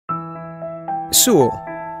Sewell,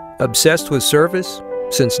 obsessed with service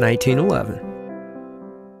since 1911.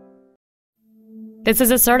 This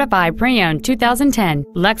is a certified pre-owned 2010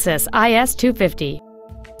 Lexus IS 250.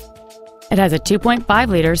 It has a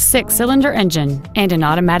 2.5-liter six-cylinder engine and an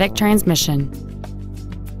automatic transmission.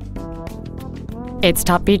 Its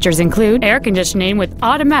top features include air conditioning with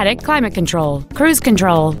automatic climate control, cruise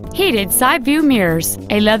control, heated side view mirrors,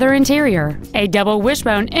 a leather interior, a double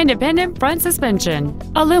wishbone independent front suspension,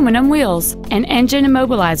 aluminum wheels, an engine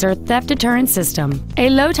immobilizer theft deterrent system,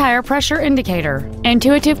 a low tire pressure indicator,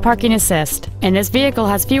 intuitive parking assist, and this vehicle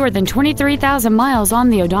has fewer than 23,000 miles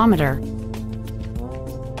on the odometer.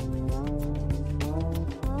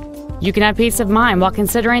 You can have peace of mind while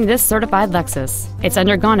considering this certified Lexus. It's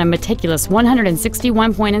undergone a meticulous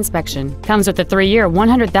 161-point inspection, comes with a 3-year,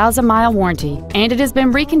 100,000-mile warranty, and it has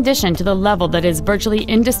been reconditioned to the level that is virtually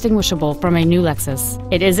indistinguishable from a new Lexus.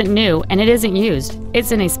 It isn't new and it isn't used.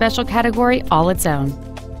 It's in a special category all its own.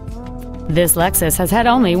 This Lexus has had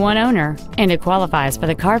only one owner, and it qualifies for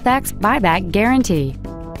the Carfax buyback guarantee.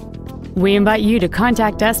 We invite you to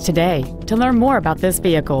contact us today to learn more about this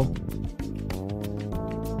vehicle.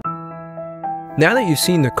 Now that you've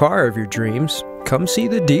seen the car of your dreams, come see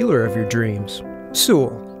the dealer of your dreams.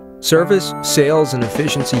 Sewell. Service, sales, and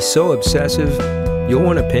efficiency so obsessive, you'll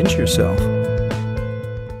want to pinch yourself.